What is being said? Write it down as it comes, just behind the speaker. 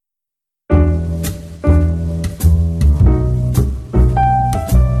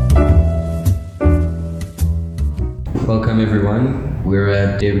everyone. We're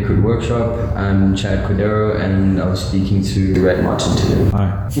at David Cook Workshop. I'm Chad Cordero, and I was speaking to Rhett Martin today.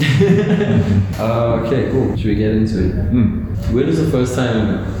 Hi. Okay, cool. Should we get into it? When was the first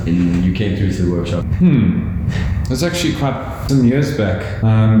time you came through to the workshop? It was actually quite some years back,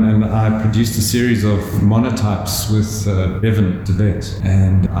 and I produced a series of monotypes with Bevan DeVet,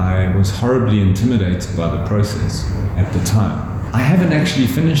 and I was horribly intimidated by the process at the time. I haven't actually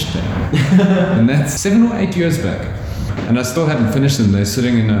finished them, and that's 7 or 8 years back, and I still haven't finished them. They're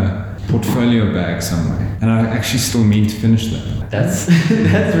sitting in a portfolio bag somewhere, and I actually still mean to finish them. That's dope.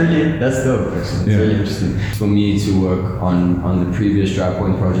 Actually, it's really interesting for me to work on the previous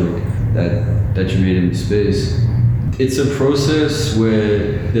DryPoint project that you made in space. It's a process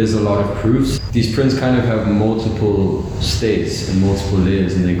where there's a lot of proofs. These prints kind of have multiple states and multiple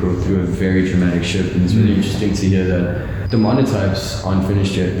layers, and they go through a very dramatic shift. And it's really interesting to hear that the monotypes aren't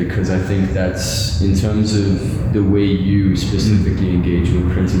finished yet, because I think that's, in terms of the way you specifically engage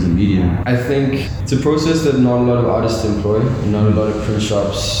with print as a medium, I think it's a process that not a lot of artists employ, and not a lot of print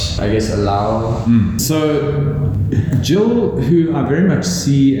shops, I guess, allow. So Jill, who I very much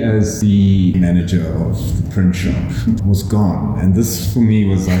see as the manager of the print shop, was gone, and this for me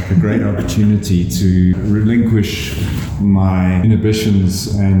was like a great opportunity to relinquish my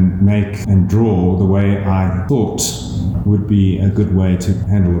inhibitions and make and draw the way I thought would be a good way to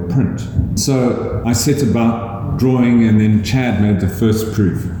handle a print. So I set about drawing, and then Chad made the first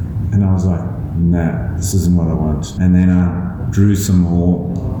proof, and I was like, nah, this isn't what I want. And then I drew some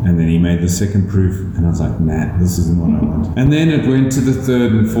more, and then he made the second proof, and I was like, nah, this isn't what I want. And then it went to the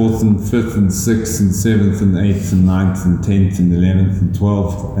third and fourth and fifth and sixth and seventh and eighth and ninth and 10th and 11th and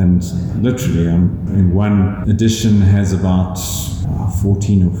 12th, and literally I'm in one edition has about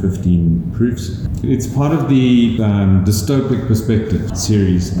 14 or 15 proofs. It's part of the Dystopic Perspective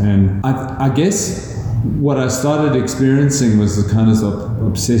series, and I guess what I started experiencing was the kind of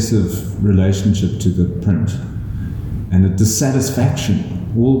obsessive relationship to the print, and a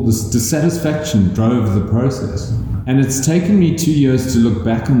dissatisfaction. All this dissatisfaction drove the process. And it's taken me 2 years to look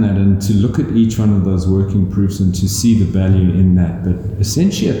back on that and to look at each one of those working proofs and to see the value in that. But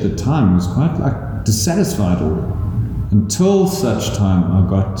essentially at the time, I was quite like dissatisfied until such time I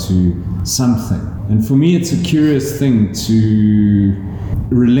got to something. And for me, it's a curious thing to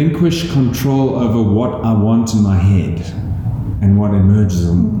relinquish control over what I want in my head and what emerges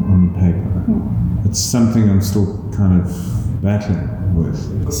on paper. It's something I'm still kind of battling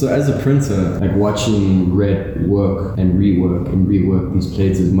with. So as a printer, like watching Rhett work and rework these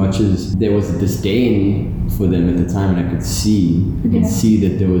plates, as much as there was a disdain for them at the time, and I could see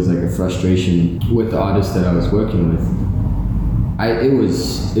that there was like a frustration with the artist that I was working with. It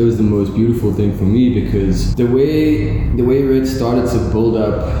was the most beautiful thing for me, because the way Rhett started to build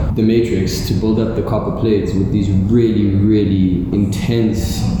up the matrix, to build up the copper plates with these really, really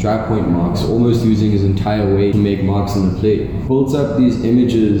intense DryPoint marks, almost using his entire weight to make marks on the plate, built up these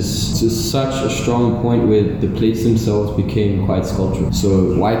images to such a strong point where the plates themselves became quite sculptural.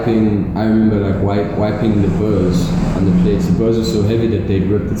 So I remember like wiping the burrs on the plates. The burrs were so heavy that they'd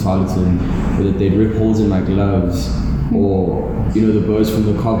rip the tarlatan, or that they'd rip holes in my gloves, or the burrs from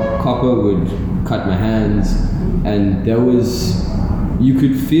the copper would cut my hands. And you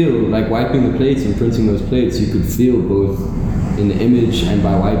could feel, like wiping the plates and printing those plates, you could feel both in the image and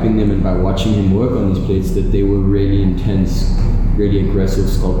by wiping them and by watching him work on these plates that they were really intense, really aggressive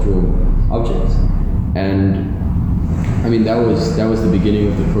sculptural objects. And I mean, that was the beginning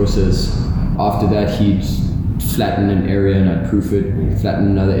of the process. After that, he'd flatten an area and I'd proof it, flatten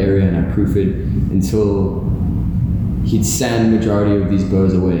another area and I'd proof it, until he'd sand majority of these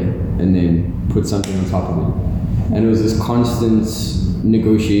burrs away and then put something on top of it. And it was this constant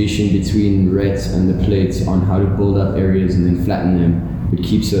negotiation between Rhett and the plates on how to build up areas and then flatten them, but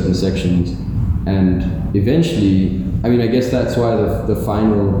keep certain sections. And eventually, I mean, I guess that's why the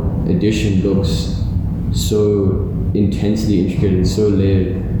final edition looks so intensely intricate and so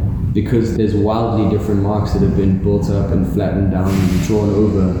layered, because there's wildly different marks that have been built up and flattened down and drawn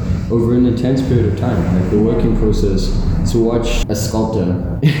over an intense period of time. Like the working process, to watch a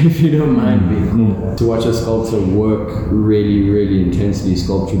sculptor, if you don't mind to watch a sculptor work really, really intensely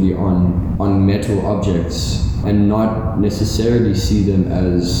sculpturally on metal objects, and not necessarily see them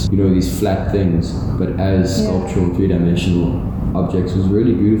as, these flat things, but as sculptural, three-dimensional objects, was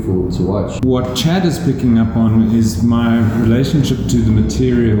really beautiful to watch. What Chad is picking up on is my relationship to the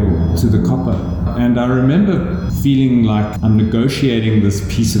material, to the copper. And I remember feeling like I'm negotiating this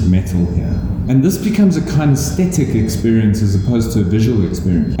piece of metal here. And this becomes a kinesthetic experience as opposed to a visual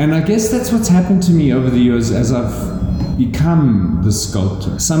experience. And I guess that's what's happened to me over the years as I've become the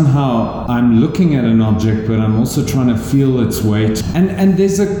sculptor. Somehow I'm looking at an object, but I'm also trying to feel its weight. And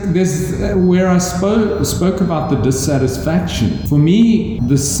there's where I spoke about the dissatisfaction. For me,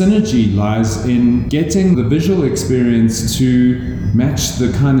 the synergy lies in getting the visual experience to match the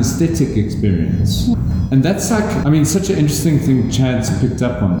kinesthetic experience. And that's like, I mean, such an interesting thing Chad's picked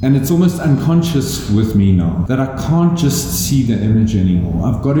up on. And it's almost unconscious with me now that I can't just see the image anymore.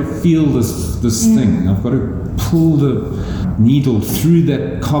 I've got to feel this thing. I've got to pull the needle through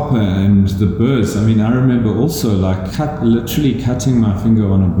that copper and the burrs. I mean, I remember also like literally cutting my finger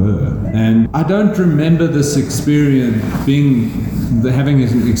on a burr. And I don't remember this experience having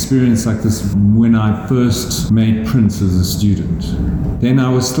an experience like this when I first made prints as a student. Then I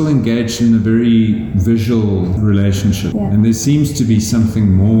was still engaged in a very visual relationship. Yeah. And there seems to be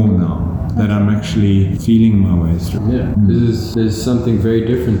something more now that I'm actually feeling my way through. Yeah, there's something very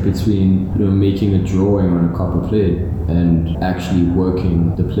different between making a drawing on a copper plate and actually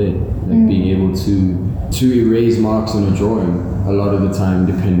working the plate. Like being able to erase marks on a drawing. A lot of the time,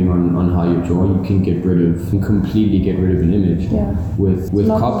 depending on how you're drawing, you can completely get rid of an image. Yeah. With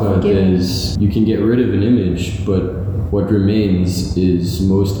copper, you can get rid of an image, but what remains is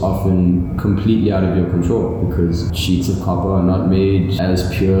most often completely out of your control because sheets of copper are not made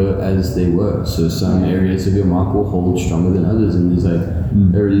as pure as they were. So some areas of your mark will hold stronger than others, and there's like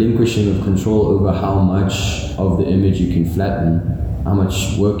a relinquishing of control over how much of the image you can flatten, how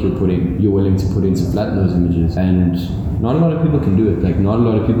much work you're willing to put in to flatten those images. And not a lot of people can do it. Like not a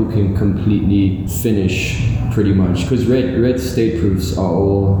lot of people can completely finish pretty much, because red state proofs are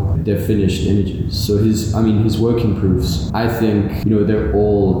all they're finished images. So his working proofs, I think, they're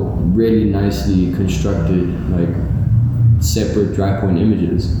all really nicely constructed, like separate dry point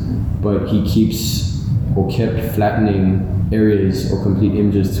images, but he kept flattening areas or complete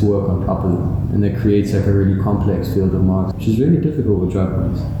images to work on top of them, and that creates like a really complex field of marks, which is really difficult with dry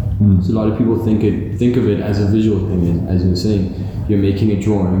points. So a lot of people think of it as a visual thing, as you were saying, you're making a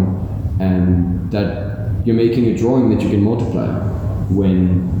drawing, and that you're making a drawing that you can multiply,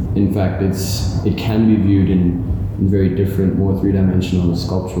 when in fact it can be viewed in very different, more three-dimensional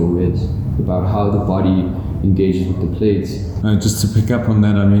sculptural ways about how the body engages with the plates. Just to pick up on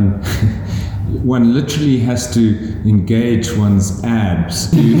that, I mean, one literally has to engage one's abs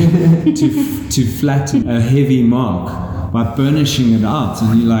to flatten a heavy mark by burnishing it out,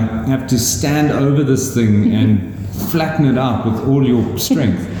 and you like have to stand over this thing and flatten it out with all your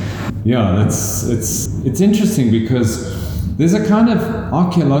strength. Yeah, it's interesting because there's a kind of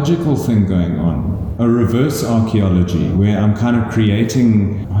archaeological thing going on, a reverse archaeology, where I'm kind of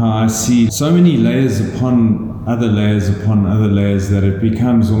creating how I see so many layers upon other layers upon other layers that it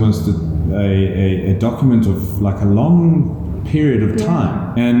becomes almost a document of like a long period of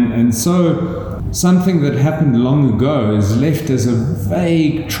time. And so something that happened long ago is left as a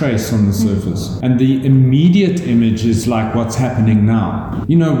vague trace on the surface. And the immediate image is like what's happening now.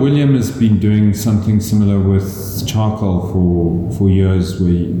 William has been doing something similar with charcoal for years,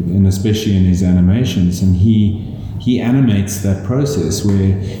 and especially in his animations, and he animates that process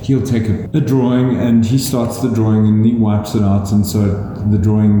where he'll take a drawing and he starts the drawing and he wipes it out, and so the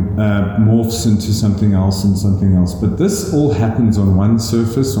drawing morphs into something else and something else. But this all happens on one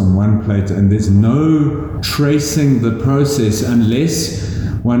surface, on one plate, and there's no tracing the process unless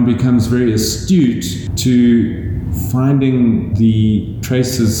one becomes very astute to finding the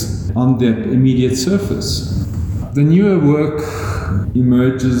traces on that immediate surface. The newer work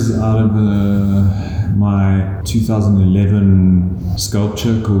emerges out of my 2011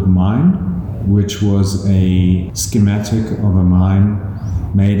 sculpture called Mine, which was a schematic of a mine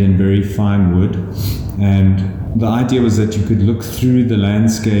made in very fine wood. And the idea was that you could look through the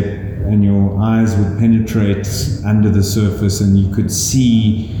landscape and your eyes would penetrate under the surface, and you could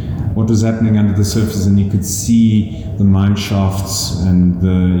see what was happening under the surface, and you could see the mine shafts and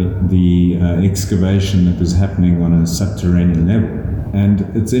the excavation that was happening on a subterranean level. And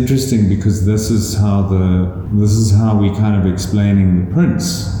it's interesting because this is how we kind of explaining the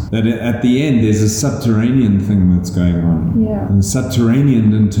prints, that at the end there's a subterranean thing that's going on. Yeah. And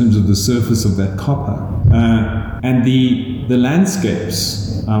subterranean in terms of the surface of that copper. And the landscapes,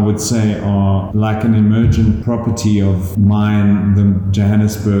 I would say, are like an emergent property of mine, the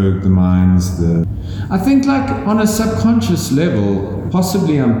Johannesburg, the mines, I think like on a subconscious level,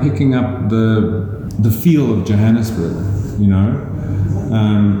 possibly I'm picking up the feel of Johannesburg,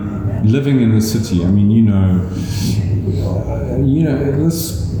 living in the city. I mean,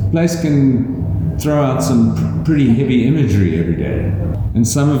 this place can throw out some pretty heavy imagery every day, and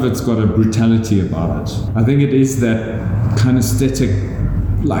some of it's got a brutality about it. I think it is that kinesthetic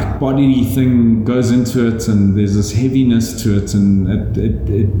like body thing goes into it, and there's this heaviness to it, and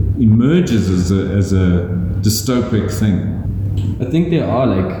it emerges as a dystopic thing. I think there are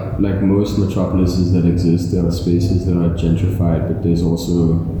like most metropolises that exist, there are spaces that are gentrified, but there's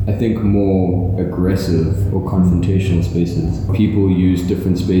also, I think, more aggressive or confrontational spaces. People use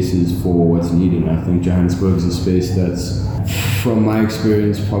different spaces for what's needed. I think Johannesburg is a space that's, from my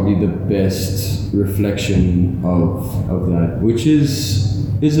experience, probably the best reflection of that, which is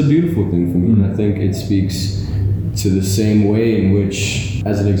a beautiful thing for me. And I think it speaks to the same way in which,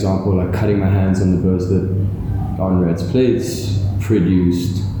 as an example, like cutting my hands on the birds that on Red's plates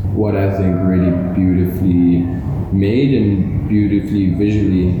produced what I think really beautifully made and beautiful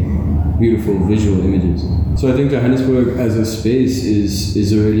visual images. So I think Johannesburg as a space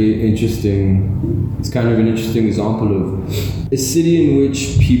is a really interesting, it's kind of an interesting example of a city in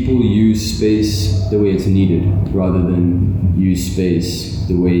which people use space the way it's needed rather than use space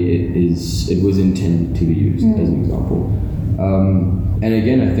the way it was intended to be used, as an example. And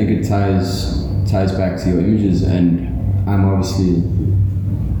again, I think it ties back to your images, and I'm obviously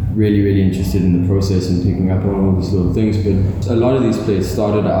really interested in the process and picking up on all these little things, but a lot of these plates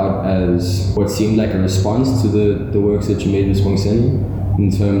started out as what seemed like a response to the works that you made with Sibongiseni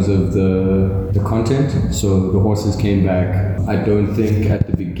in terms of the content. So the horses came back. I don't think at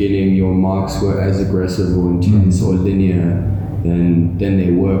the beginning your marks were as aggressive or intense or linear than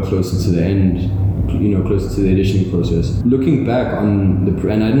they were closer to the end, closer to the editing process. Looking back on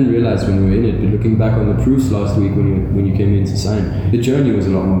and I didn't realize when we were in it, but looking back on the proofs last week when you came in to sign, the journey was a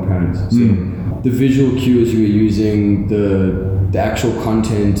lot more apparent. So the visual cues you were using, the actual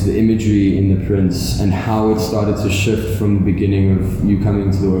content, the imagery in the prints, and how it started to shift from the beginning of you coming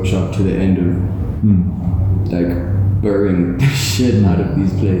to the workshop to the end of like burring the shit out of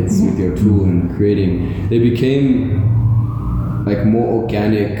these plates with your tool and creating. They became like more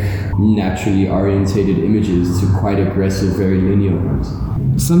organic, naturally orientated images to quite aggressive, very linear ones.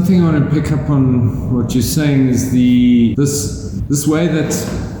 Something I want to pick up on what you're saying is this way that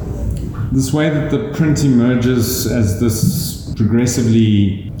the print emerges as this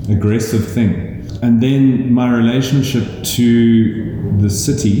progressively aggressive thing, and then my relationship to the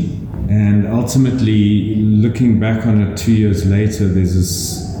city, and ultimately looking back on it 2 years later, there's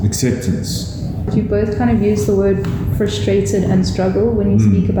this acceptance. You both kind of use the word frustrated and struggle when you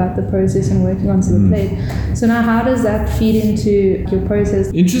speak about the process and working onto the plate. So now how does that feed into your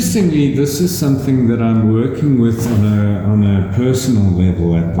process? Interestingly, this is something that I'm working with on a personal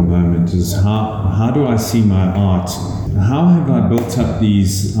level at the moment, is how do I see my art? How have I built up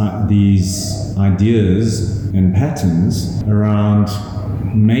these ideas and patterns around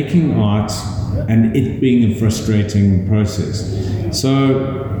making art and it being a frustrating process?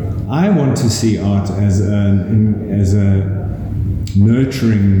 So I want to see art as a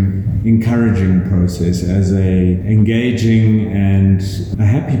nurturing, encouraging process, as a engaging and a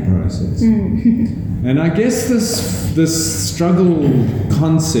happy process. And I guess this struggle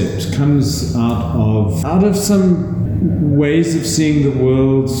concept comes out of some ways of seeing the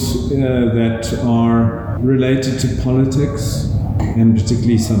world that are related to politics, and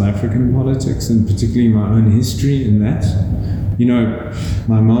particularly South African politics, and particularly my own history in that.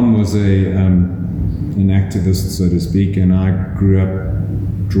 My mom was an activist, so to speak, and I grew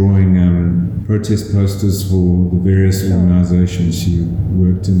up drawing protest posters for the various organizations she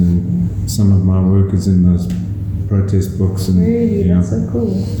worked in, and some of my work is in those protest books. And, really? That's so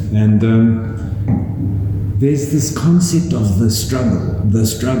cool. And there's this concept of the struggle,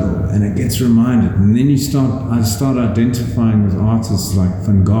 and it gets reminded. And then I start identifying with artists like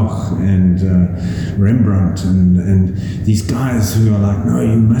Van Gogh and Rembrandt and these guys who are like, no,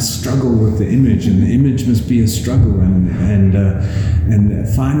 you must struggle with the image, and the image must be a struggle. And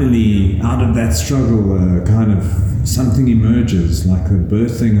finally, out of that struggle, kind of something emerges, like the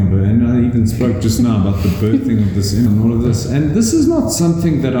birthing of it. And I even spoke just now about the birthing of this and all of this. And this is not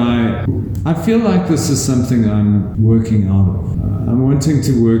something that I feel like this is something I'm working out of. I'm wanting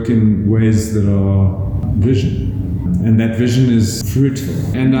to work in ways that are vision. And that vision is fruitful.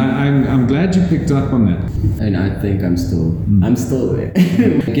 And I'm glad you picked up on that. And I think I'm still there.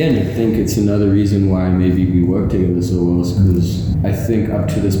 Again, I think it's another reason why maybe we work together so well, because I think up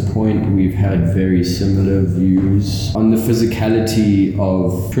to this point we've had very similar views on the physicality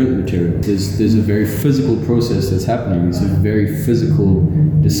of print material. There's a very physical process that's happening. It's a very physical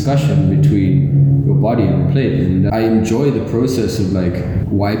discussion between your body and the plate. And I enjoy the process of like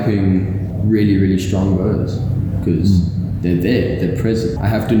wiping really strong birds, because they're there, they're present. I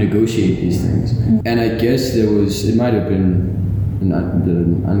have to negotiate these things. And I guess it might have been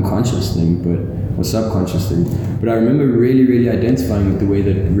an unconscious thing, but or subconsciously. But I remember really, really identifying with the way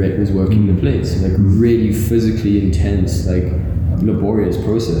that Rhett was working the plates, like really physically intense, like laborious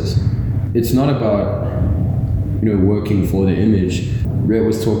process. It's not about, working for the image. Rhett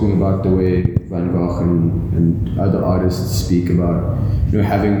was talking about the way Van Gogh and other artists speak about,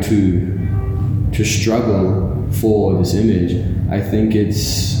 having to struggle for this image. I think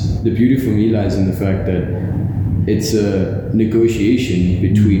the beauty for me lies in the fact that it's a negotiation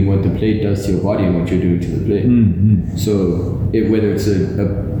between what the plate does to your body and what you're doing to the plate. Mm-hmm. So whether it's a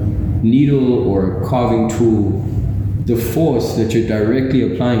needle or a carving tool, the force that you're directly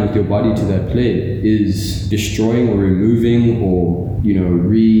applying with your body to that plate is destroying or removing or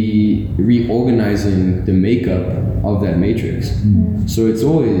reorganizing the makeup of that matrix. Mm. So it's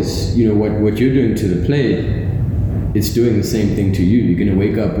always what you're doing to the plate, it's doing the same thing to you. You're gonna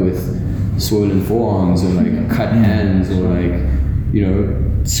wake up with swollen forearms or like cut hands or like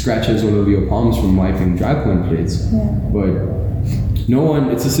scratches all over your palms from wiping dry point plates. Yeah. But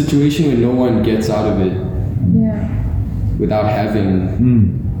it's a situation where no one gets out of it without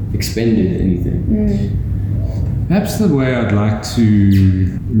having expended anything. Perhaps the way I'd like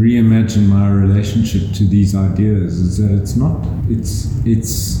to reimagine my relationship to these ideas is that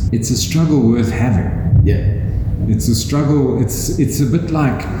it's a struggle worth having. Yeah. It's a struggle. It's a bit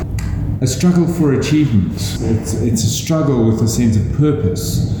like a struggle for achievement. It's a struggle with a sense of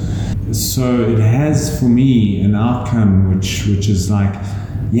purpose. So it has for me an outcome which is like,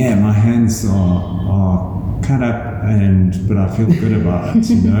 my hands are cut up but I feel good about it.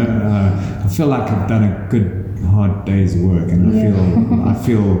 I feel like I've done a good hard day's work and I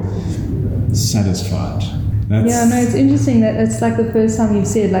feel satisfied. It's interesting that it's like the first time you've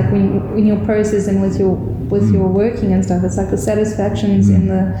said, like when you're processing with your working and stuff, it's like the satisfactions in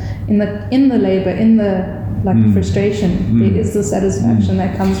the labor, in the frustration. There is the satisfaction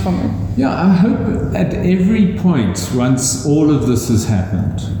that comes from it. Yeah, I hope at every point, once all of this has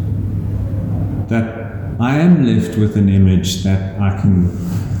happened, that I am left with an image that I can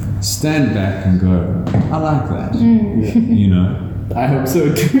stand back and go, I like that. I hope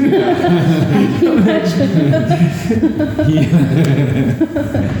so too.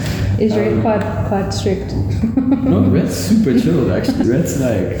 Is Red quite strict? No, Red's super chilled actually. Red's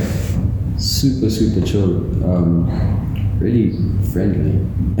like super, super chilled. Really friendly.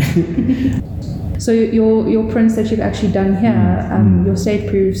 So your prints that you've actually done here, your state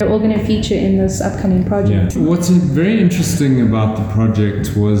proofs, they're all going to feature in this upcoming project. Yeah. What's very interesting about the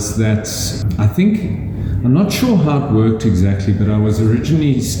project was that I'm not sure how it worked exactly, but I was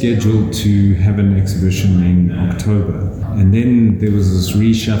originally scheduled to have an exhibition in October. And then there was this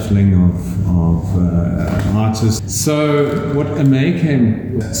reshuffling of artists. So what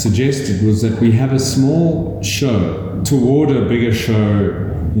Amake suggested was that we have a small show toward a bigger show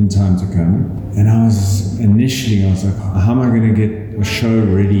in time to come. And I was like, how am I going to get a show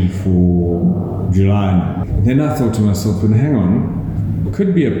ready for July? Then I thought to myself, but hang on, it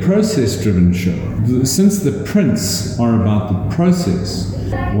could be a process-driven show. Since the prints are about the process,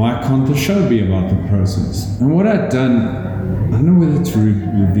 why can't the show be about the process? And what I'd done, I don't know whether to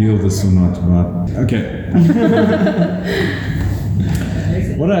reveal this or not, but okay.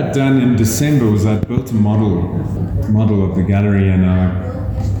 What I'd done in December was I'd built a model of the gallery, and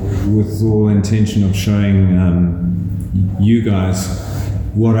with all intention of showing you guys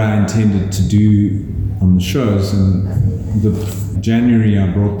what I intended to do on the shows. And January I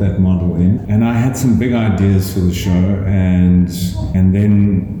brought that model in, and I had some big ideas for the show, and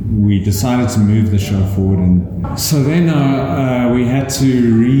then we decided to move the show forward, and so then we had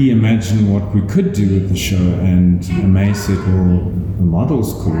to reimagine what we could do with the show. And May said, well, the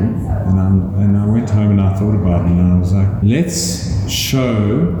model's cool, and I went home and I thought about it, and I was like, let's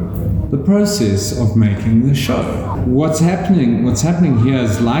show the process of making the show. What's happening here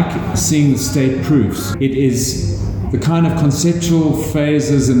is like seeing the state proofs. It is the kind of conceptual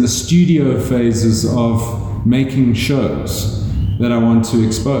phases and the studio phases of making shows that I want to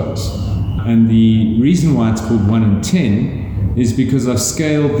expose. And the reason why it's called 1 in 10 is because I've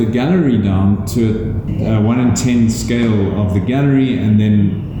scaled the gallery down to a 1 in 10 scale of the gallery, and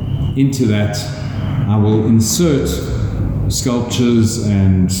then into that I will insert sculptures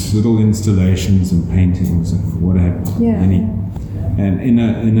and little installations and paintings and what have you. And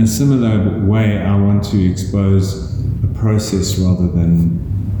in a similar way, I want to expose a process rather than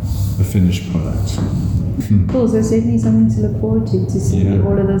a finished product. Cool, so certainly something to look forward to see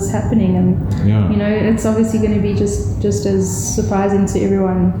all of this happening, and it's obviously going to be just as surprising to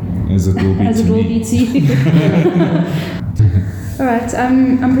everyone as it will be to you. All right.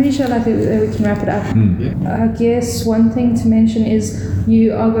 I'm pretty sure like we can wrap it up. I guess one thing to mention is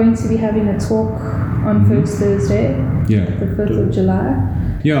you are going to be having a talk on first Thursday, Yeah. the 5th of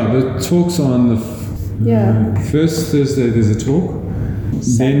July. Yeah, the talks are on the first Thursday. There's a talk.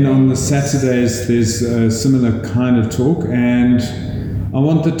 Then on the Saturdays there's a similar kind of talk, and I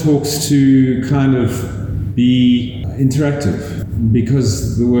want the talks to kind of be interactive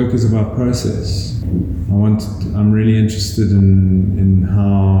because the work is about process. I'm really interested in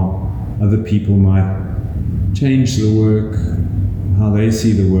how other people might change the work, how they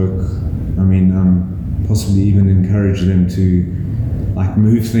see the work. I mean, possibly even encourage them to like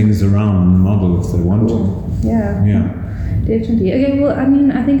move things around in the model if they want to. Yeah. Definitely. Okay, well, I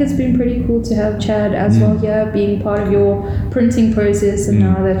mean, I think it's been pretty cool to have Chad as well here, being part of your printing process, and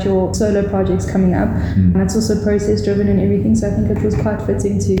now that your solo project's coming up. And it's also process driven and everything, so I think it was quite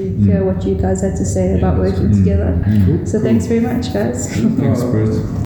fitting to hear what you guys had to say about working together. So thanks very much, guys. Thanks, Bruce.